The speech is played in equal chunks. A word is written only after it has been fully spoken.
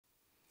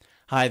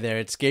Hi there,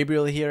 it's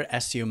Gabriel here,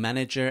 SEO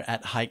Manager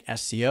at Hike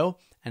SEO,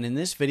 and in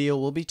this video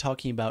we'll be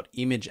talking about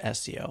image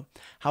SEO,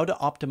 how to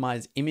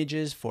optimize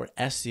images for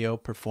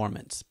SEO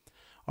performance.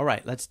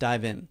 Alright, let's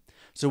dive in.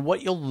 So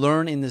what you'll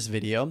learn in this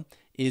video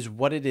is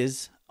what it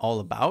is all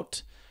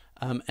about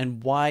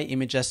and why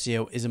image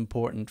SEO is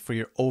important for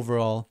your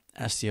overall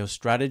SEO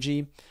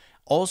strategy.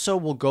 Also,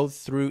 we'll go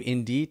through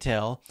in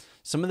detail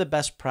some of the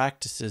best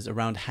practices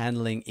around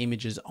handling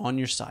images on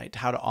your site,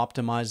 how to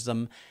optimize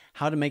them,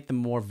 how to make them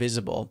more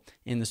visible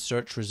in the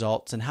search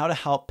results, and how to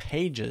help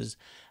pages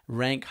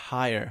rank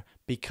higher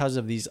because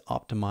of these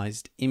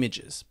optimized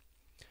images.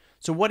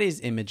 So what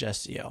is image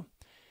SEO?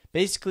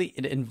 Basically,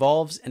 it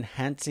involves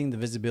enhancing the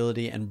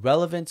visibility and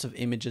relevance of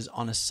images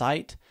on a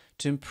site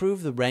to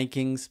improve the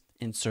rankings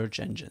in search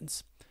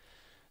engines.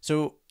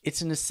 So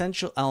it's an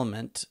essential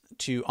element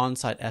to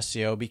on-site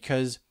SEO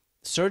because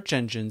search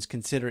engines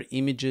consider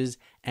images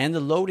and the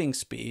loading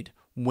speed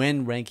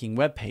when ranking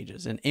web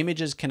pages, and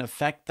images can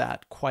affect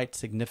that quite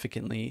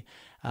significantly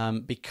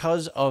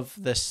because of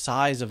the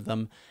size of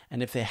them,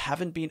 and if they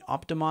haven't been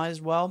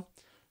optimized well,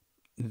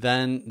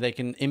 then they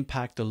can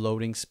impact the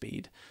loading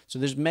speed. So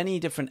there's many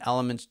different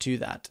elements to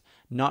that,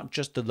 not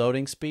just the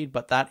loading speed,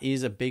 but that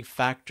is a big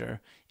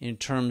factor in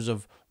terms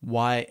of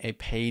why a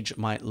page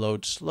might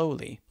load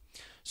slowly.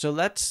 So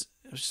let's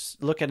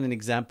look at an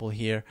example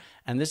here,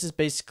 and this is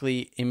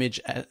basically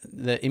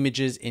the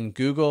images in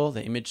Google,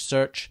 the image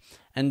search,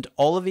 and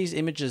all of these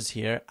images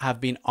here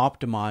have been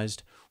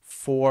optimized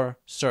for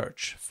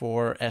search,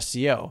 for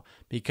SEO,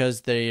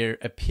 because they're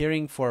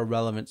appearing for a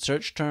relevant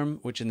search term,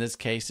 which in this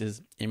case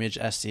is image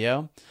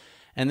SEO,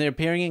 and they're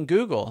appearing in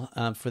Google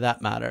for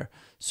that matter.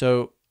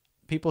 So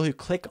people who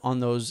click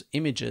on those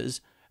images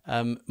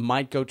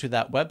might go to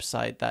that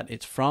website that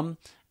it's from,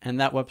 and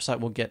that website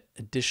will get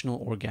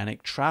additional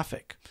organic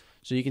traffic.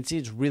 So you can see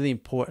it's really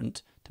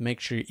important to make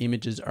sure your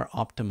images are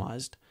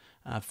optimized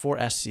for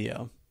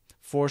SEO,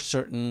 for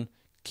certain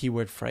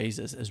keyword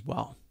phrases as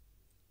well.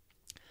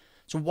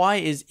 So why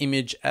is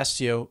image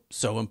SEO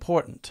so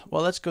important?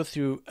 Well, let's go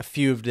through a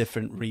few of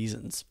different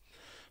reasons.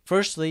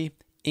 Firstly,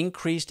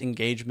 increased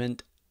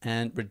engagement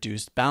and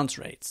reduced bounce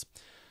rates.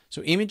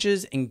 So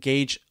images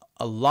engage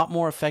a lot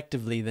more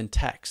effectively than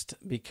text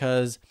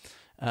because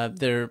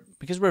we're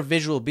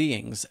visual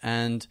beings,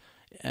 and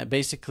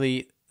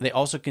basically they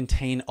also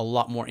contain a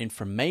lot more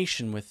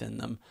information within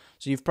them.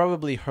 So you've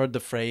probably heard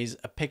the phrase,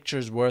 a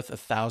picture's worth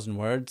 1,000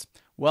 words.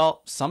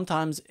 Well,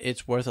 sometimes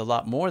it's worth a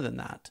lot more than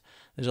that.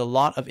 There's a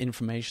lot of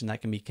information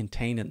that can be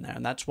contained in there,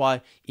 and that's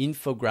why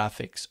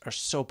infographics are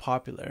so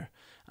popular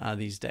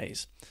these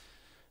days.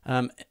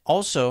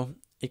 Also,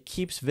 it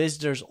keeps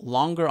visitors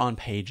longer on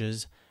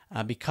pages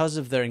because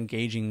of their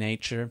engaging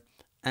nature,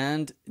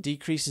 and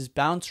decreases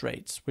bounce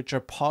rates, which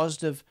are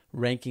positive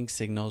ranking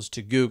signals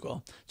to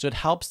Google. So it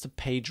helps the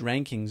page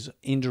rankings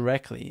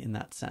indirectly in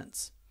that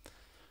sense.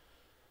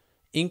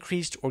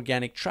 Increased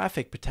organic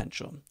traffic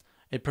potential.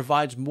 It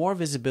provides more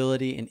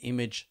visibility in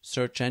image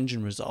search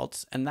engine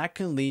results, and that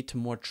can lead to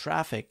more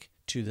traffic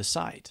to the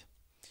site.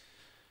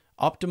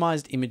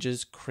 Optimized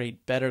images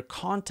create better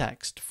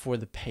context for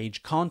the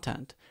page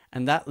content,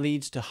 and that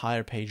leads to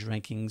higher page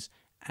rankings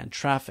and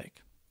traffic.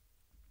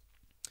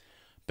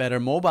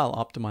 Better mobile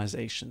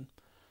optimization.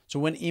 So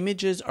when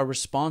images are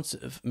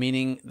responsive,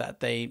 meaning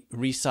that they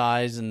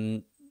resize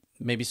and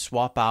maybe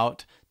swap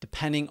out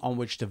depending on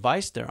which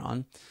device they're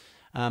on,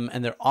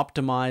 and they're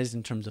optimized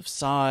in terms of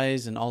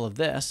size and all of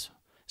this,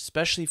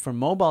 especially for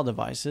mobile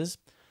devices,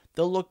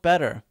 they'll look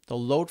better,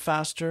 they'll load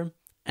faster,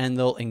 and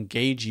they'll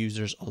engage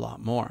users a lot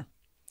more.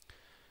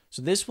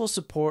 So this will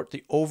support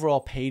the overall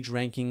page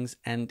rankings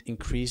and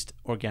increased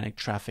organic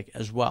traffic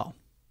as well.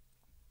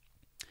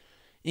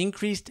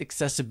 Increased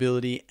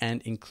accessibility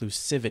and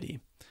inclusivity.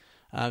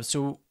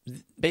 So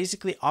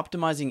basically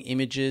optimizing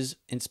images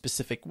in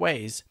specific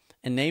ways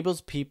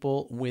enables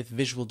people with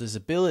visual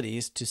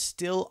disabilities to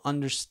still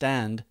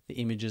understand the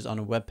images on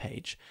a web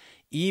page,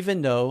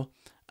 even though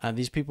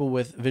these people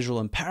with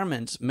visual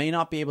impairments may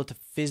not be able to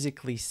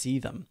physically see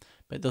them,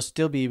 but they'll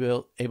still be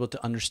able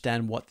to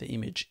understand what the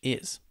image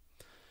is.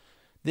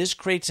 This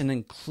creates an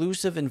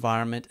inclusive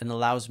environment and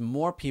allows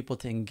more people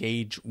to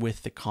engage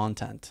with the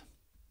content.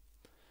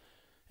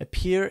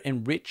 Appear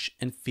in rich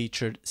and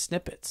featured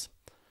snippets.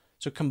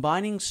 So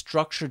combining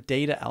structured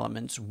data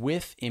elements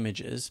with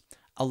images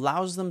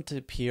allows them to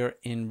appear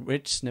in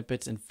rich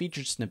snippets and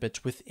featured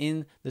snippets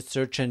within the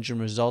search engine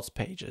results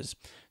pages.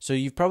 So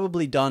you've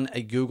probably done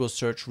a Google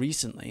search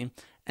recently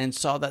and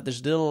saw that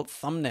there's little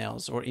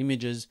thumbnails or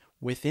images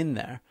within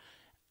there.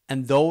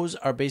 And those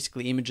are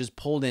basically images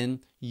pulled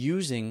in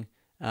using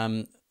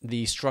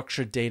the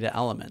structured data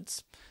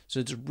elements. So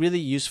it's a really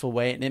useful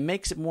way, and it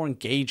makes it more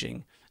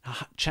engaging.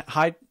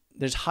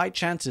 There's high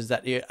chances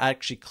that you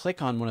actually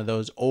click on one of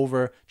those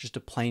over just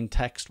a plain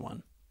text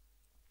one.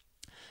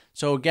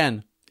 So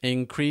again,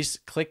 increase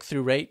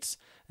click-through rates,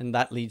 and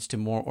that leads to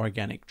more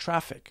organic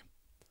traffic.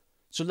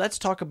 So let's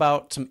talk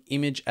about some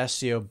image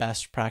SEO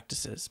best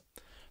practices.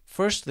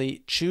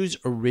 Firstly, choose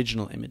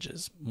original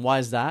images. Why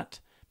is that?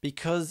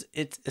 because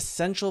it's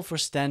essential for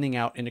standing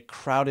out in a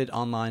crowded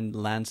online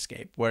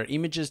landscape where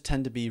images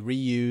tend to be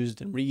reused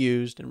and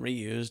reused and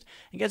reused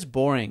and gets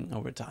boring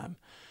over time.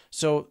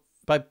 So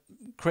by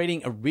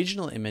creating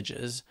original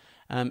images,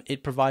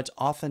 it provides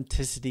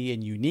authenticity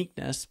and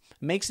uniqueness,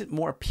 makes it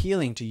more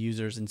appealing to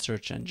users in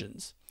search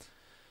engines.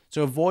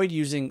 So avoid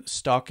using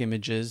stock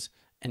images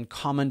and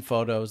common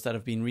photos that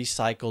have been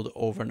recycled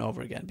over and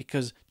over again,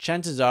 because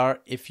chances are,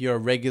 if you're a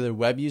regular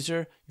web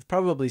user, you've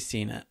probably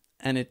seen it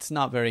and it's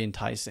not very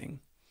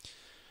enticing.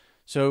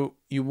 So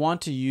you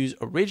want to use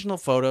original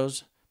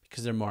photos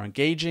because they're more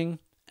engaging,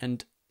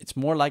 and it's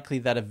more likely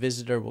that a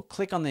visitor will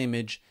click on the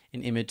image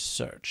in image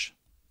search.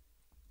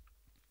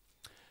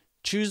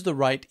 Choose the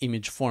right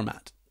image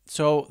format.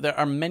 So there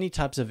are many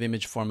types of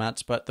image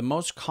formats, but the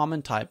most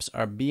common types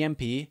are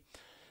BMP,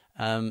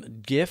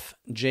 GIF,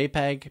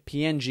 JPEG,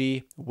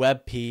 PNG,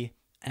 WebP,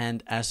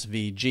 and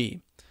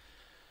SVG.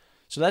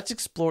 So let's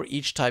explore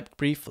each type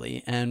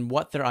briefly and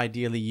what they're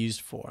ideally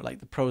used for,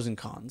 like the pros and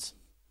cons.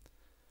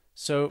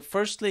 So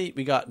firstly,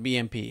 we got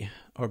BMP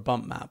or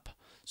bump map.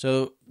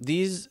 So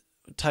these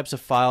types of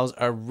files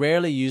are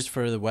rarely used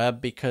for the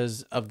web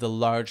because of the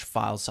large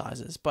file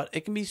sizes, but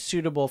it can be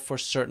suitable for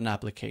certain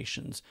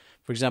applications.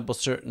 For example,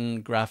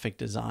 certain graphic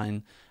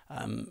design,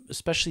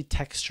 especially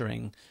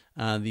texturing,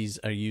 these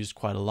are used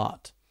quite a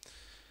lot.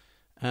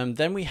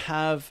 Then we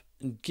have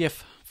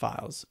GIF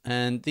files,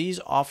 and these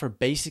offer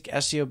basic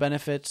SEO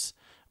benefits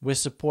with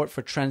support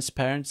for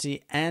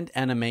transparency and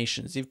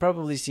animations. You've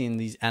probably seen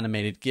these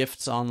animated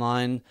GIFs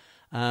online,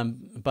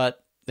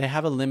 but they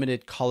have a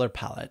limited color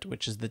palette,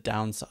 which is the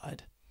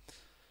downside.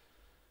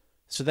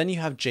 So then you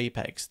have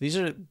JPEGs. These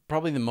are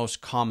probably the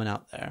most common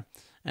out there,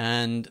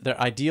 and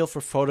they're ideal for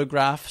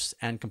photographs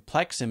and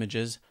complex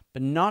images,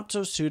 but not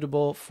so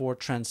suitable for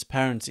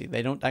transparency.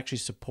 They don't actually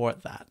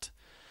support that.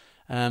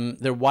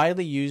 They're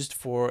widely used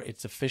for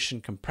its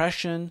efficient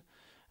compression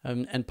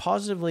and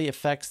positively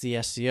affects the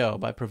SEO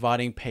by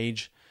providing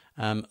page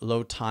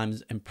load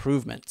times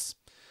improvements.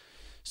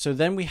 So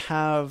then we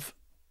have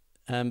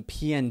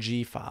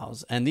PNG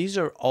files, and these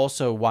are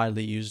also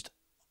widely used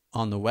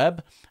on the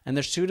web, and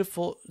they're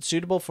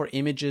suitable for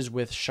images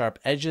with sharp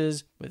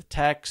edges, with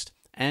text,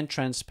 and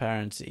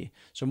transparency.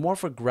 So more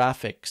for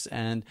graphics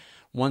and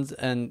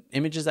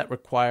images that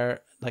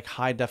require like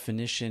high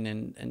definition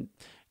and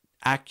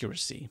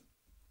accuracy.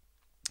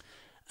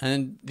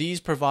 And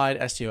these provide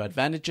SEO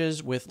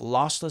advantages with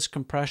lossless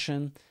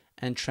compression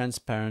and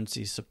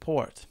transparency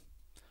support.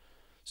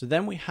 So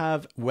then we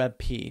have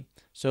WebP.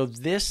 So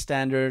this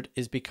standard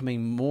is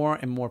becoming more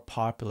and more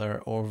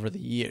popular over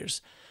the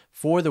years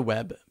for the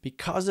web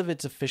because of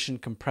its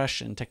efficient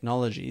compression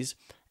technologies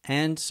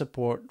and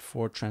support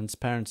for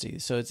transparency.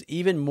 So it's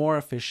even more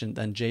efficient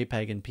than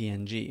JPEG and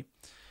PNG.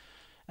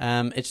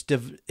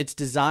 It's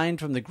designed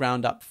from the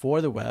ground up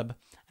for the web,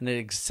 and it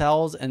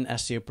excels in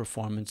SEO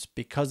performance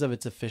because of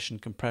its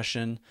efficient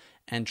compression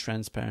and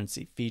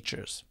transparency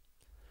features.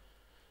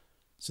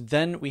 So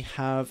then we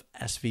have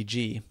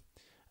SVG,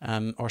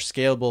 or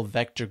scalable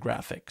vector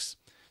graphics.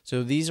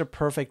 So these are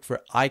perfect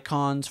for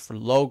icons, for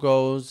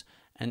logos,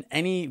 and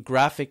any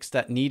graphics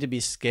that need to be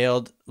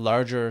scaled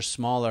larger or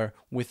smaller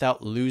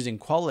without losing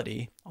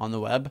quality on the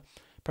web,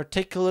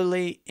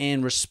 particularly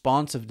in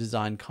responsive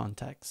design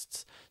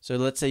contexts. So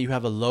let's say you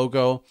have a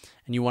logo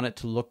and you want it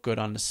to look good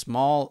on a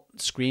small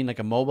screen like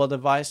a mobile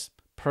device,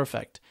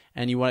 perfect.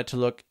 And you want it to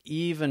look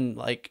even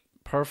like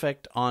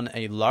perfect on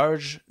a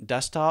large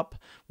desktop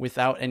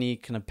without any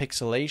kind of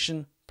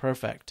pixelation,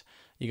 perfect.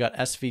 You got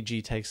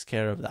SVG takes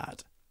care of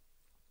that.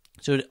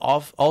 So it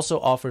also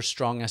offers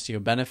strong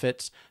SEO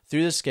benefits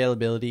through the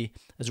scalability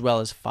as well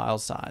as file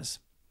size.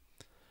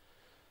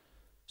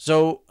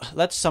 So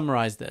let's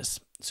summarize this.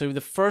 So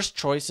the first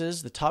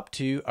choices, the top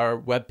two, are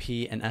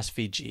WebP and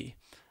SVG.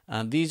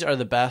 These are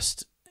the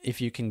best if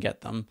you can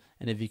get them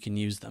and if you can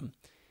use them.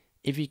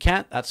 If you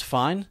can't, that's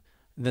fine.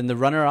 Then the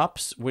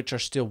runner-ups, which are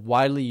still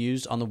widely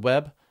used on the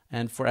web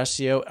and for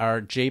SEO,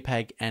 are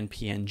JPEG and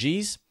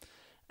PNGs.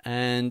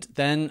 And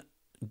then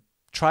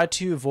try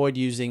to avoid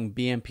using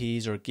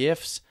BMPs or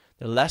GIFs.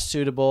 They're less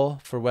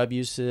suitable for web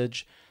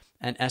usage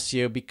and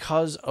SEO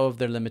because of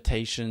their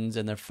limitations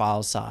and their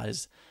file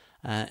size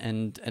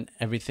and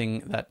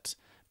everything that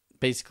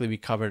basically we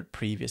covered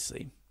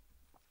previously.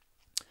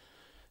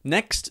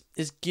 Next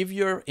is give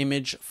your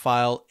image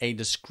file a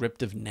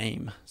descriptive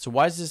name. So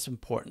why is this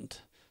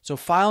important? So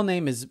file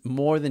name is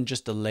more than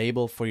just a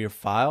label for your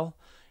file.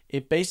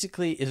 It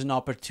basically is an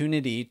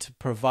opportunity to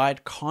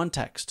provide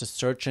context to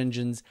search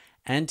engines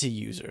and to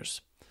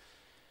users.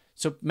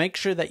 So make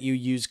sure that you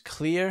use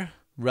clear,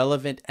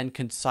 relevant, and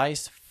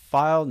concise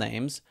file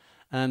names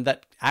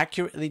that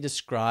accurately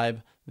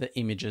describe the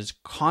image's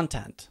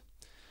content.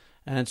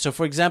 And so,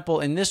 for example,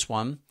 in this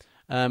one,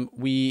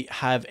 we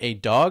have a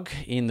dog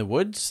in the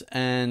woods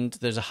and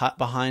there's a hut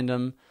behind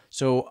him.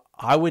 So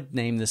I would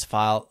name this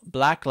file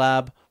black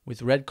lab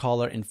with red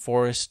collar in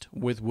forest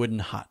with wooden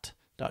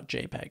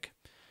hut.jpg.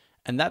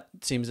 And that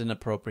seems an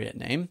appropriate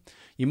name.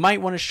 You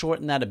might want to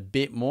shorten that a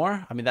bit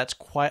more. I mean, that's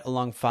quite a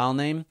long file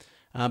name.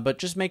 but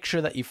just make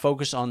sure that you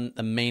focus on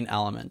the main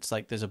elements.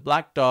 Like there's a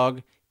black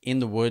dog in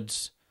the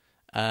woods.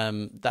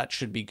 That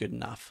should be good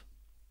enough.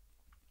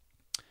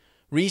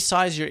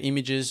 Resize your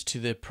images to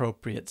the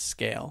appropriate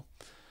scale.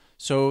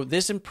 So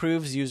this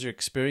improves user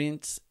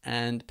experience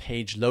and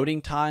page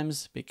loading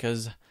times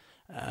because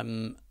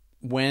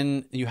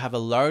when you have a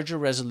larger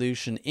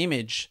resolution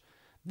image,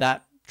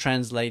 that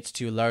translates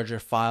to a larger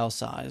file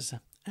size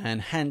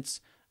and hence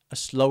a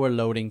slower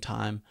loading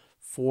time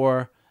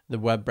for the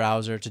web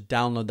browser to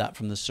download that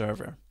from the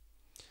server.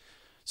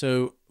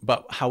 So,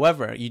 but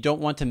however, you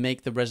don't want to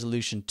make the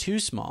resolution too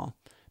small,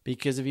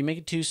 because if you make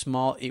it too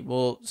small, it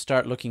will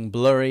start looking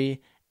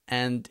blurry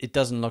and it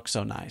doesn't look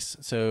so nice.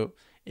 So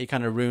it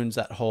kind of ruins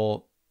that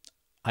whole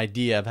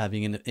idea of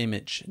having an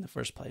image in the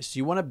first place. So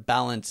you want to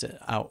balance it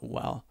out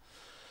well.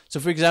 So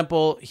for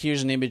example,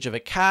 here's an image of a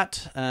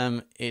cat.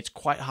 It's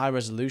quite high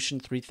resolution,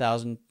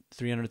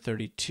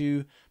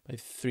 3332 by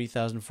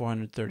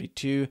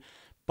 3432,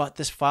 but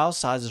this file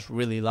size is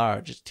really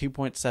large. It's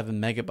 2.7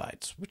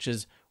 megabytes, which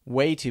is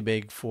way too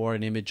big for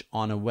an image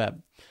on a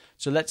web.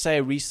 So let's say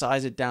I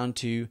resize it down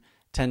to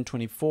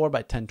 1024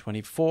 by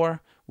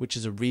 1024, which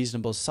is a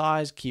reasonable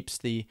size, keeps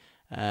the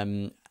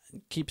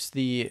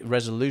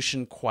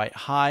resolution quite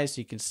high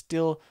so you can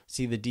still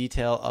see the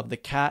detail of the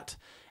cat.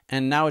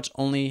 And now it's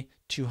only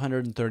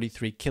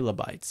 233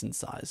 kilobytes in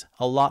size,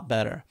 a lot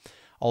better.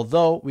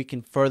 Although we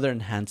can further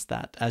enhance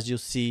that, as you'll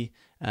see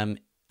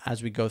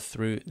as we go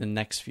through the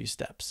next few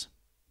steps.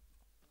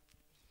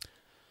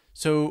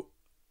 So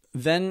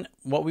then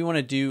what we want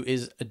to do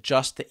is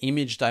adjust the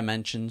image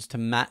dimensions to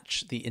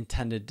match the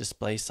intended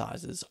display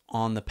sizes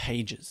on the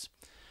pages.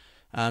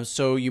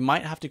 So you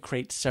might have to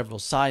create several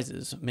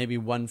sizes, maybe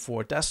one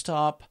for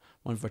desktop,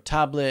 one for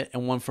tablet,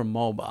 and one for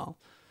mobile,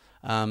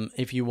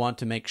 if you want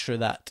to make sure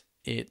that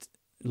it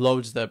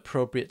loads the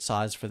appropriate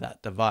size for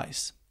that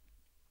device.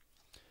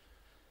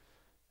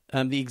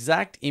 The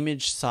exact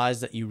image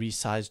size that you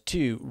resize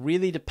to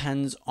really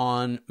depends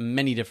on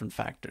many different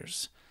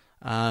factors.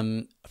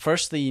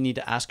 Firstly, you need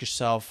to ask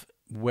yourself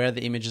where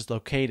the image is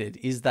located.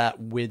 Is that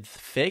width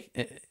fixed,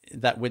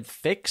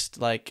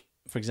 like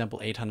for example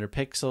 800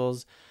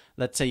 pixels?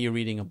 Let's say you're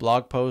reading a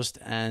blog post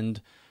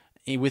and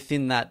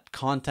within that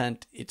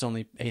content it's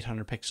only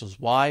 800 pixels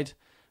wide,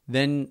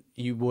 then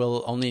you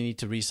will only need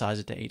to resize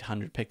it to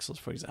 800 pixels,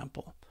 for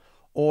example.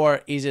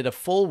 Or is it a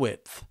full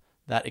width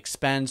that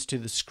expands to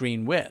the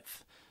screen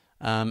width?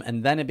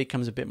 And then it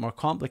becomes a bit more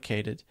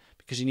complicated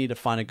because you need to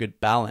find a good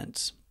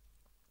balance.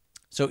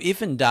 So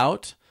if in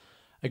doubt,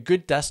 a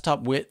good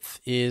desktop width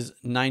is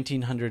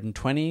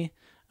 1920,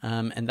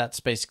 and that's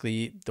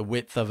basically the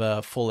width of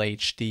a full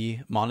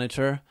HD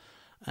monitor.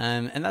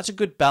 And that's a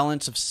good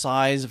balance of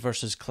size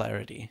versus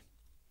clarity.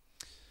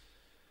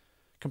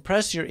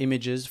 Compress your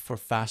images for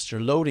faster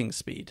loading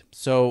speed.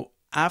 So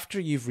after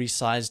you've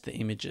resized the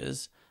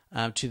images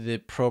to the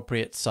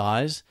appropriate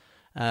size,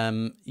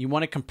 you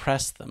want to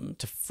compress them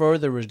to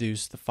further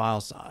reduce the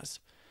file size.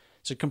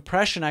 So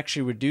compression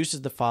actually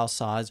reduces the file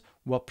size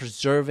while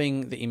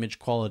preserving the image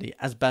quality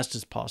as best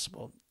as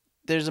possible.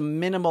 There's a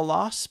minimal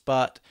loss,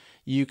 but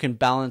you can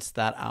balance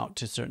that out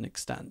to a certain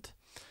extent.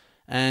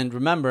 And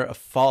remember,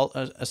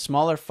 a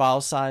smaller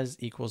file size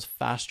equals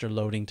faster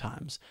loading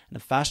times. And a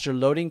faster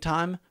loading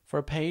time for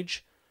a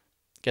page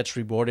gets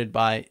rewarded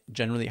by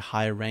generally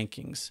higher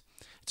rankings.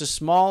 It's a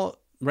small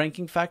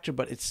ranking factor,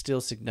 but it's still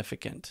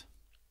significant.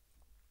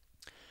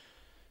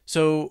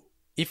 So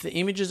if the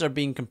images are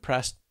being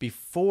compressed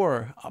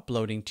before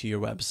uploading to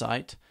your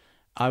website,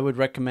 I would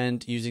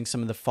recommend using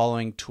some of the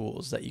following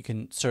tools that you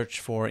can search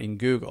for in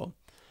Google.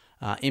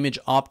 Image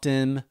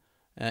Optim,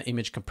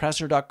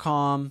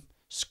 imagecompressor.com,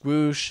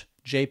 Squoosh,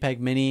 JPEG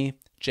Mini,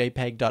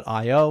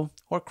 jpeg.io,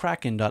 or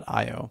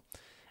kraken.io.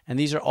 And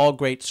these are all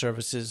great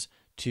services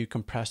to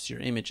compress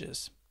your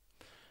images.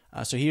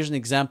 So here's an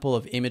example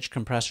of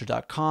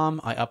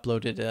imagecompressor.com. I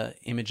uploaded an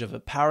image of a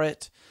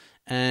parrot,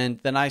 and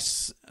then I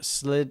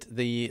slid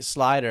the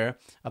slider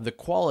of the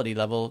quality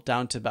level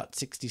down to about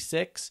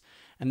 66.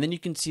 And then you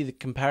can see the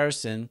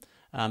comparison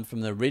from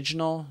the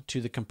original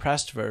to the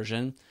compressed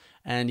version.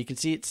 And you can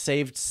see it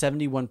saved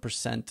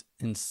 71%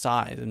 in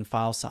size, in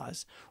file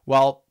size.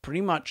 While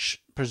pretty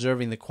much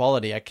preserving the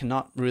quality, I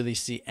cannot really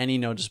see any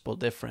noticeable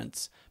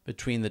difference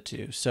between the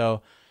two.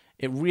 So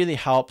it really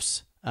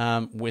helps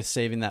with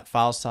saving that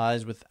file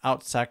size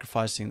without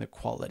sacrificing the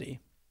quality.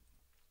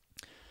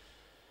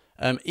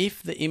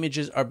 If the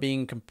images are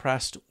being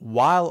compressed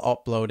while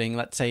uploading,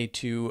 let's say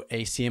to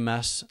a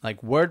CMS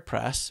like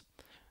WordPress,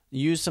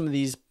 use some of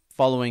these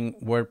following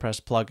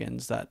WordPress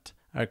plugins that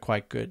are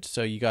quite good.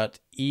 So you got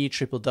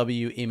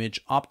eWWW Image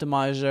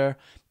Optimizer,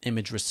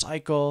 Image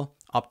Recycle,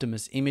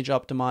 Optimus Image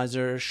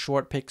Optimizer,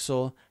 Short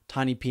Pixel,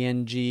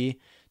 TinyPNG,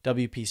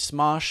 WP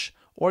Smosh,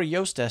 or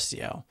Yoast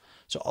SEO.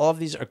 So all of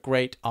these are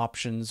great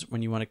options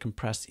when you want to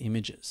compress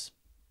images.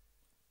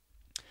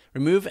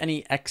 Remove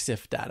any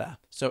EXIF data.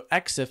 So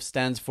EXIF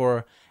stands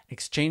for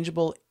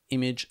Exchangeable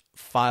Image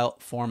File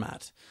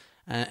Format.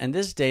 And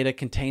this data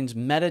contains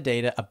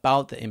metadata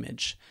about the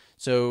image.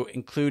 So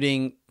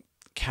including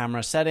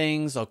camera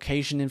settings,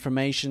 location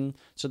information.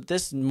 So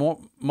this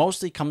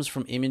mostly comes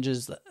from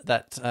images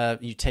that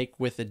you take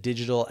with a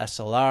digital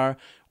SLR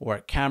or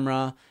a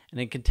camera, and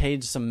it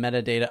contains some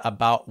metadata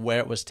about where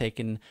it was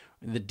taken,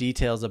 the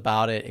details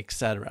about it,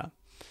 etc.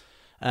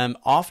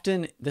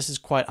 Often this is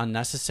quite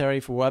unnecessary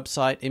for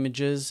website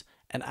images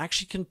and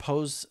actually can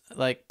pose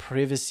like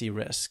privacy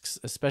risks,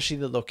 especially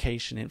the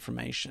location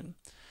information.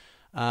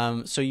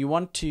 So you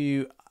want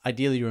to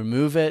ideally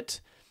remove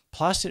it.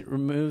 Plus, it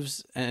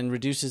removes and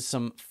reduces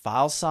some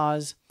file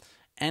size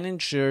and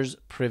ensures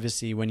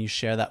privacy when you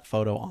share that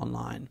photo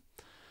online.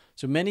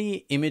 So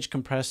many image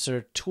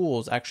compressor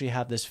tools actually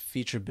have this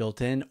feature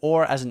built in,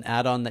 or as an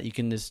add-on that you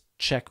can just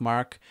check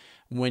mark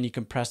when you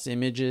compress the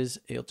images,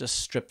 it'll just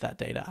strip that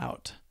data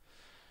out.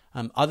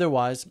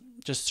 Otherwise,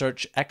 just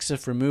search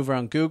EXIF remover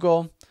on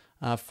Google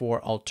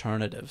for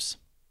alternatives.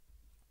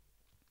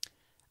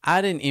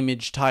 Add an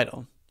image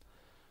title.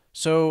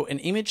 So an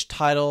image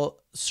title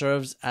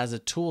serves as a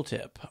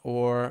tooltip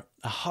or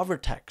a hover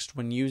text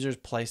when users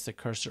place the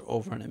cursor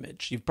over an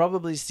image. You've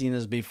probably seen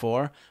this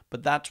before,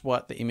 but that's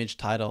what the image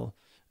title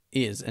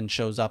is and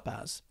shows up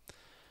as.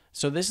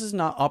 So this is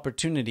an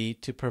opportunity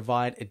to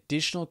provide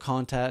additional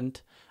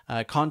content,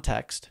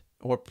 context,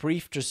 or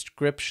brief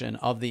description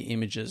of the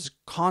image's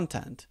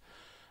content.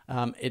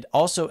 It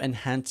also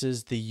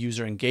enhances the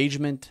user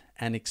engagement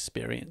and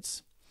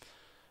experience.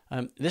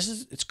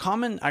 It's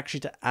common actually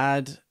to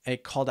add a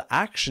call to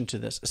action to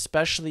this,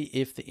 especially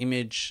if the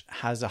image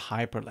has a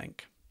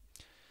hyperlink.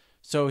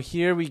 So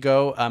here we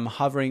go. I'm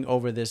hovering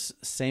over this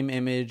same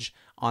image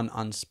on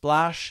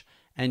Unsplash,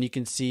 and you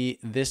can see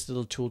this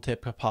little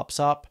tooltip pops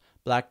up,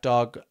 black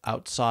dog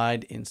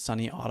outside in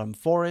sunny autumn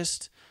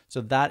forest.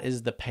 So that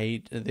is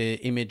the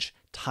image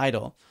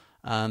title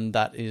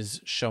that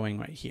is showing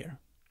right here.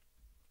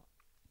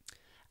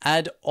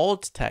 Add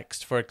alt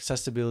text for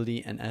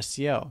accessibility and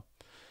SEO.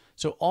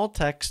 So alt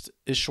text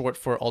is short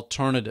for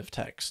alternative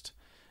text.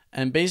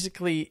 And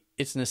basically,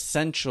 it's an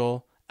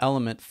essential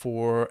element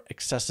for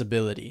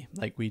accessibility,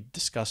 like we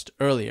discussed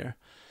earlier.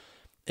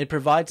 It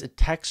provides a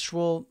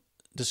textual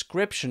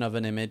description of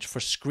an image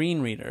for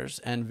screen readers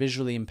and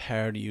visually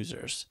impaired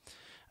users.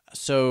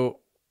 So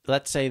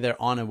let's say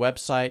they're on a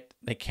website,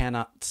 they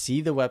cannot see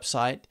the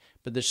website,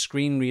 but the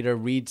screen reader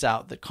reads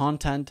out the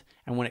content,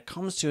 and when it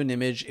comes to an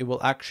image, it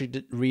will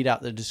actually read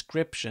out the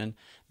description,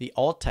 the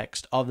alt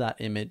text of that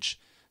image,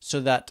 so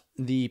that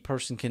the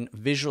person can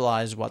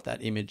visualize what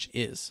that image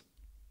is.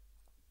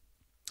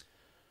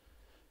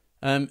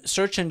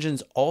 Search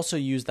engines also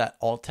use that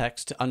alt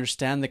text to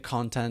understand the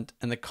content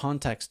and the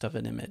context of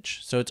an image.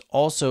 So it's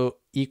also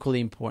equally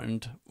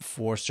important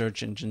for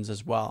search engines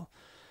as well.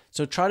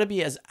 So try to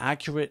be as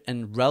accurate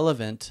and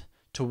relevant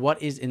to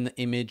what is in the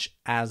image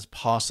as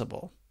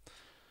possible.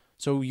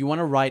 So you want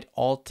to write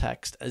alt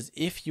text as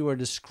if you are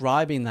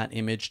describing that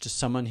image to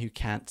someone who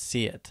can't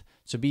see it.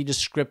 So be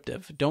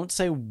descriptive. Don't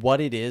say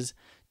what it is,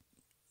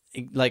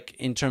 like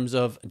in terms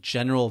of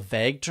general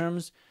vague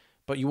terms,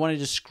 but you want to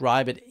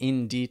describe it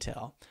in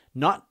detail.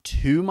 Not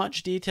too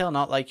much detail,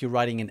 not like you're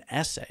writing an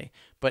essay,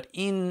 but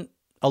in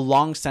a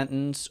long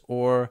sentence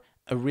or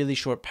a really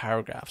short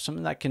paragraph,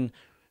 something that can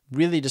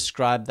really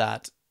describe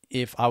that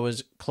if I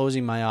was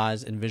closing my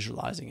eyes and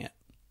visualizing it.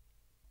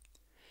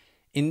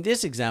 In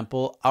this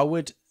example, I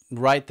would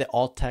write the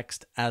alt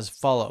text as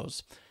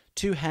follows.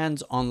 2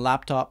 hands on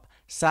laptop,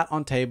 sat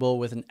on table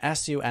with an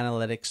SEO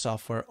analytics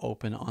software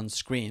open on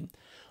screen.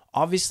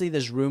 Obviously,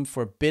 there's room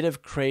for a bit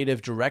of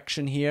creative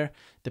direction here,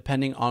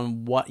 depending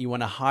on what you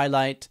want to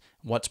highlight,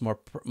 what's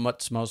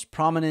most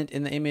prominent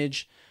in the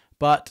image,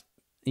 but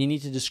you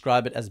need to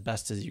describe it as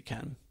best as you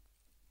can.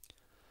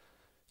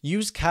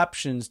 Use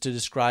captions to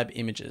describe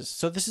images.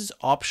 So this is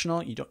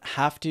optional, you don't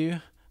have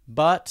to,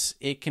 but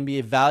it can be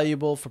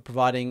valuable for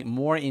providing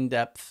more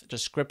in-depth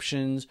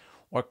descriptions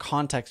or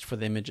context for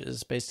the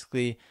images,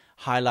 basically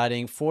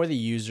highlighting for the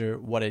user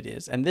what it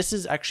is. And this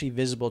is actually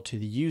visible to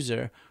the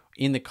user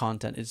in the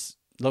content. It's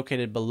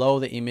located below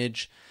the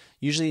image,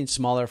 usually in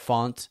smaller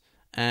font,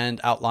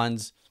 and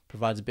outlines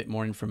provides a bit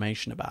more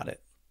information about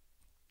it.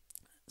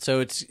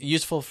 So it's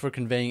useful for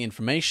conveying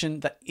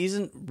information that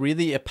isn't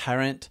really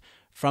apparent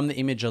from the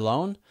image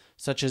alone,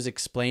 such as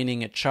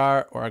explaining a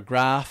chart or a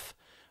graph,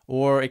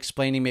 or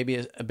explaining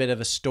maybe a bit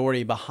of a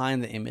story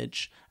behind the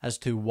image as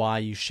to why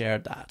you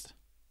shared that.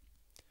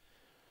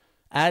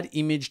 Add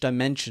image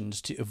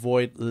dimensions to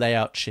avoid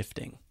layout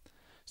shifting.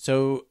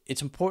 So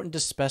it's important to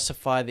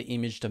specify the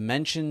image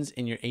dimensions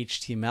in your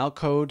HTML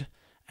code,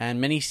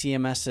 and many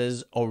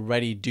CMSs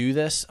already do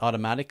this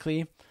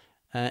automatically,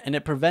 and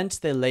it prevents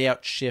the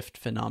layout shift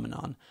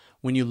phenomenon.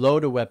 When you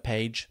load a web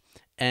page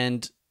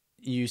and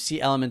you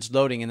see elements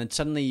loading, and then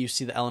suddenly you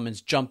see the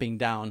elements jumping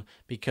down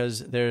because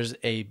there's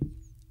an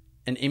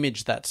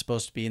image that's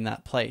supposed to be in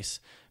that place.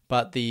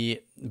 But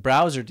the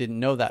browser didn't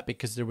know that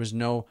because there was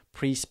no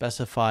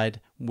pre-specified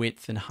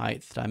width and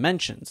height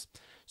dimensions.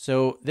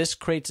 So this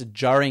creates a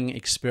jarring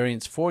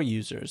experience for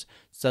users.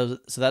 So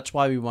that's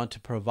why we want to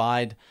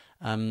provide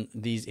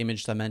these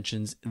image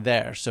dimensions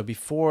there. So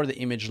before the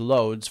image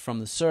loads from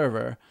the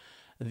server,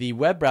 the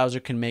web browser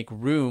can make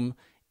room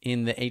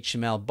in the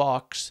HTML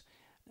box,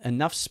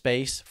 enough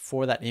space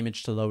for that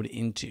image to load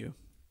into.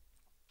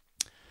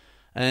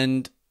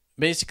 And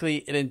basically,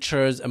 it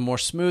ensures a more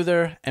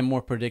smoother and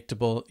more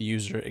predictable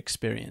user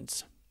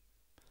experience.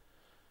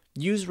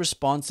 Use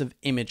responsive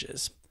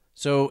images.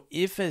 So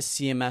if a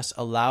CMS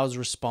allows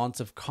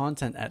responsive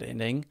content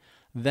editing,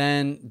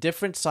 then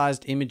different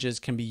sized images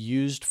can be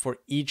used for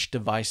each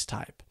device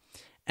type.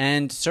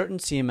 And certain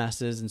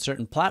CMSs and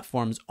certain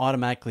platforms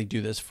automatically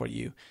do this for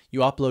you.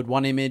 You upload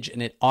one image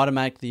and it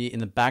automatically in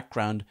the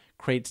background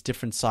creates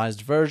different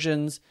sized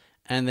versions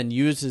and then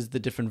uses the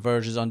different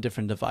versions on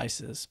different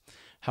devices.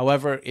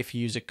 However, if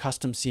you use a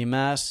custom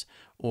CMS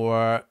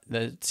or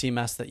the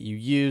CMS that you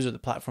use or the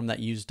platform that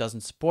you use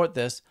doesn't support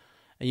this,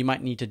 you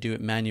might need to do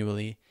it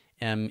manually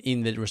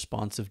in the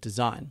responsive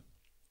design.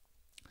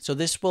 So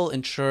this will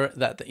ensure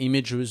that the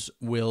images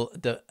will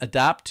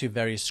adapt to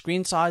various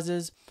screen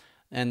sizes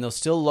and they'll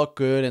still look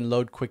good and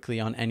load quickly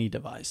on any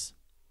device.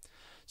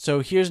 So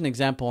here's an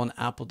example on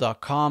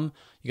apple.com.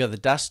 You got the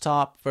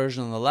desktop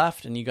version on the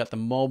left and you got the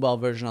mobile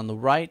version on the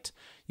right.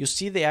 You'll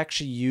see they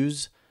actually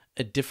use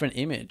a different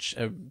image,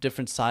 a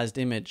different sized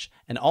image,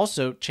 and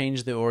also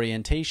change the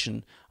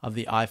orientation of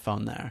the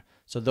iPhone there.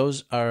 So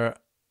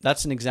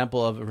that's an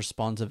example of a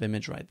responsive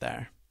image right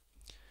there.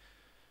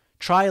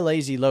 Try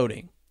lazy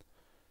loading.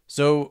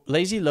 So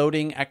lazy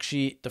loading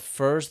actually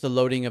defers the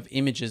loading of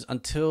images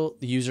until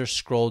the user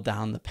scrolls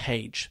down the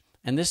page.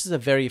 And this is a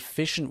very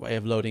efficient way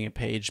of loading a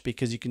page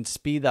because you can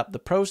speed up the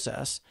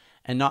process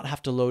and not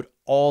have to load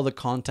all the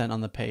content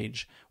on the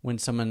page when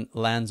someone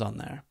lands on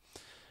there.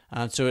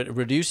 So it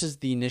reduces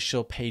the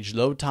initial page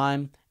load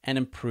time and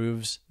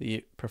improves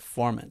the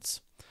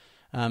performance.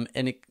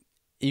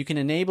 You can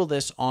enable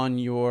this on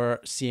your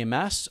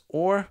CMS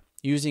or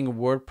using a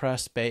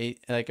WordPress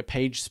like a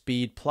page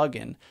speed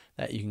plugin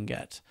that you can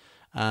get.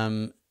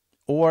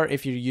 Or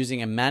if you're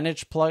using a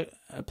managed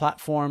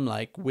platform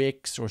like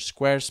Wix or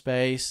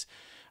Squarespace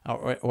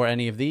or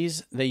any of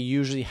these, they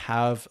usually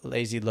have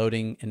lazy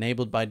loading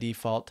enabled by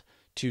default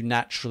to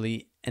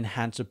naturally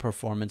enhance the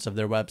performance of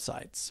their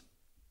websites.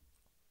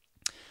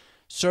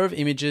 Serve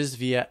images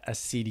via a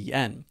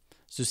CDN.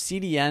 So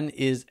CDN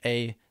is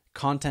a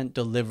content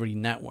delivery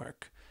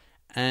network.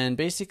 And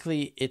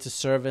basically, it's a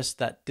service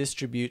that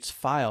distributes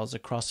files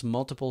across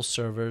multiple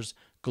servers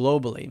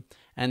globally.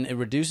 And it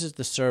reduces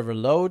the server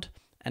load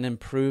and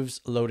improves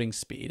loading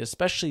speed,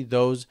 especially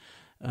those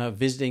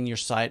visiting your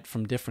site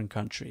from different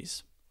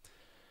countries.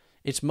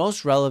 It's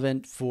most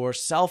relevant for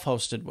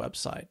self-hosted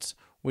websites,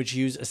 which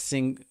use a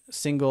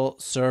single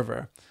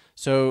server.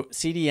 So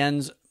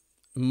CDNs,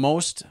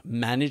 most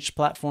managed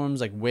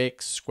platforms like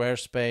Wix,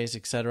 Squarespace,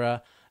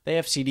 etc., they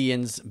have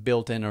CDNs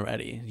built in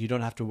already. You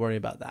don't have to worry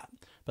about that.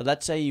 But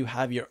let's say you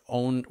have your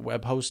own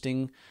web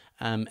hosting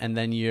and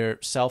then you're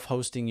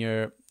self-hosting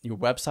your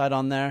website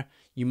on there.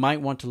 You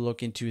might want to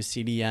look into a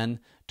CDN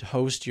to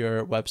host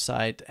your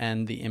website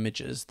and the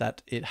images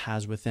that it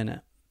has within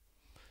it.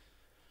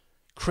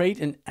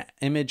 Create an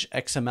image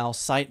XML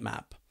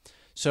sitemap.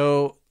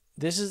 So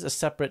this is a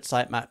separate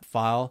sitemap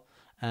file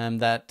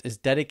that is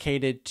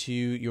dedicated to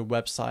your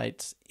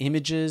website's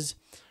images,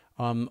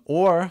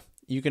 or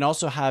you can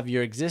also have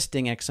your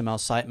existing XML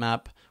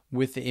sitemap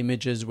with the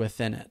images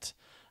within it.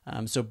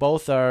 So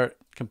both are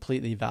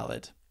completely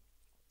valid.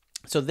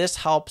 So this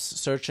helps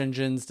search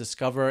engines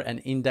discover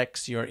and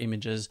index your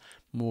images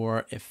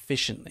more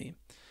efficiently.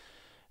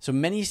 So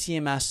many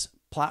CMS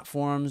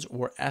platforms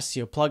or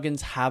SEO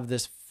plugins have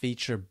this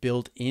feature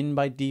built in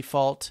by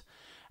default,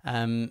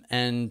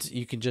 and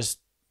you can just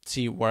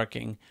see it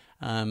working.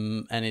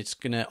 And it's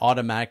going to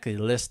automatically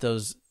list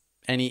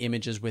any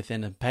images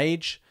within a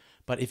page.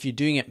 But if you're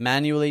doing it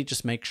manually,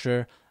 just make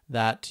sure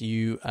that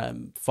you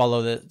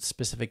follow the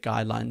specific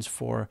guidelines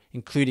for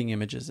including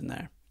images in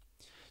there.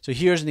 So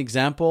here's an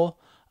example.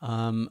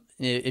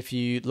 If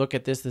you look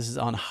at this is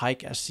on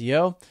Hike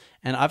SEO,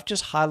 and I've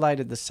just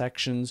highlighted the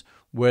sections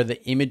where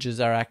the images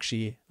are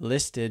actually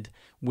listed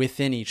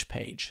within each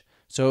page.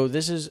 So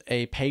this is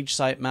a page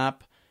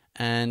sitemap,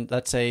 and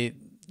let's say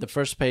the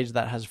first page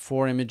that has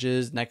 4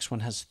 images, next one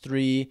has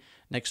 3,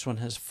 next one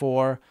has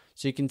 4.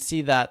 So you can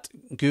see that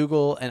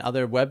Google and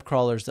other web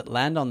crawlers that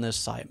land on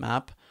this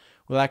sitemap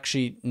will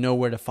actually know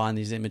where to find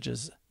these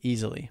images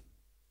easily.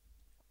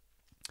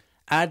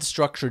 Add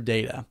structured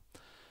data.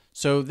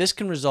 So this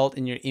can result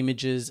in your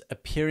images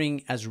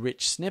appearing as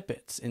rich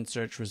snippets in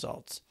search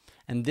results.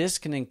 And this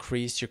can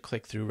increase your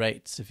click-through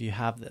rates if you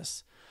have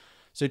this.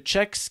 So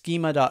check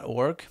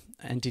schema.org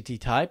entity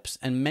types,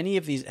 and many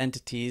of these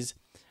entities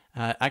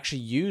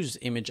actually use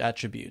image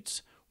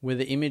attributes where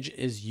the image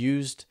is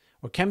used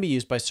or can be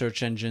used by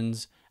search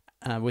engines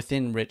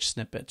within rich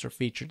snippets or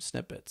featured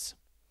snippets.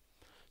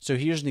 So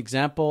here's an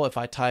example. If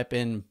I type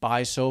in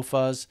buy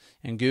sofas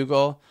in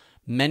Google,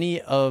 many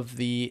of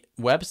the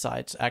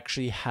websites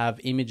actually have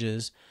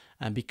images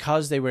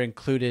because they were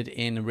included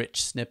in a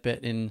rich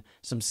snippet in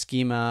some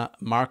schema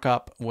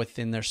markup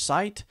within their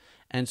site.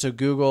 And so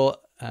Google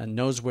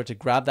knows where to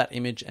grab that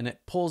image and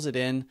it pulls it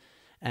in,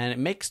 and it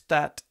makes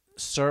that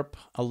SERP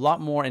a lot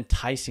more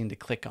enticing to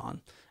click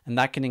on, and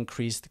that can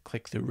increase the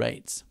click-through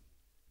rates.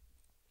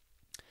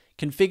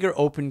 Configure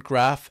Open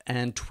Graph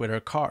and Twitter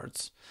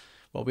cards.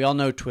 Well, we all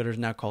know Twitter is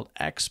now called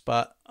X,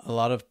 but a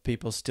lot of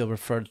people still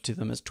refer to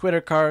them as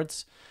Twitter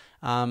cards.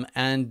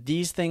 And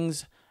these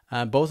things,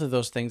 both of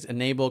those things,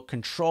 enable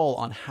control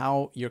on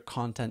how your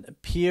content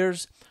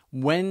appears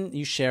when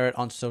you share it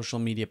on social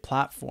media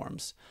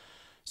platforms.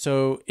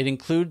 So it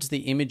includes the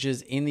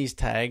images in these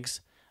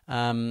tags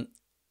and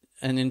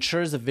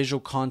ensures the visual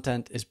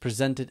content is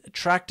presented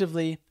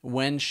attractively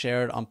when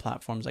shared on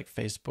platforms like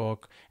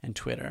Facebook and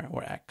Twitter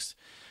or X,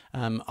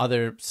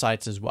 other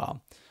sites as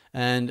well.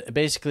 And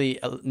basically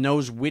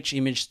knows which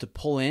image to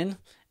pull in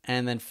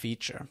and then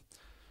feature.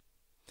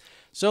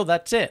 So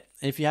that's it.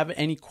 If you have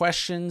any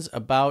questions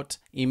about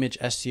image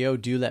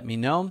SEO, do let me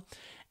know.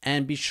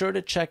 And be sure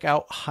to check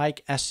out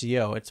Hike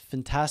SEO. It's a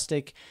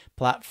fantastic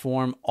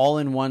platform,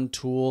 all-in-one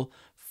tool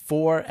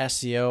for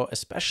SEO,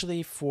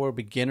 especially for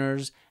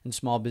beginners and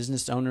small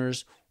business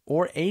owners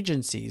or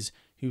agencies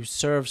who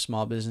serve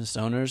small business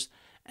owners.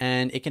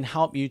 And it can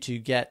help you to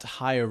get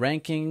higher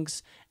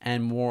rankings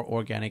and more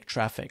organic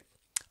traffic.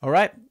 All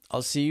right,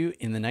 I'll see you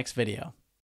in the next video.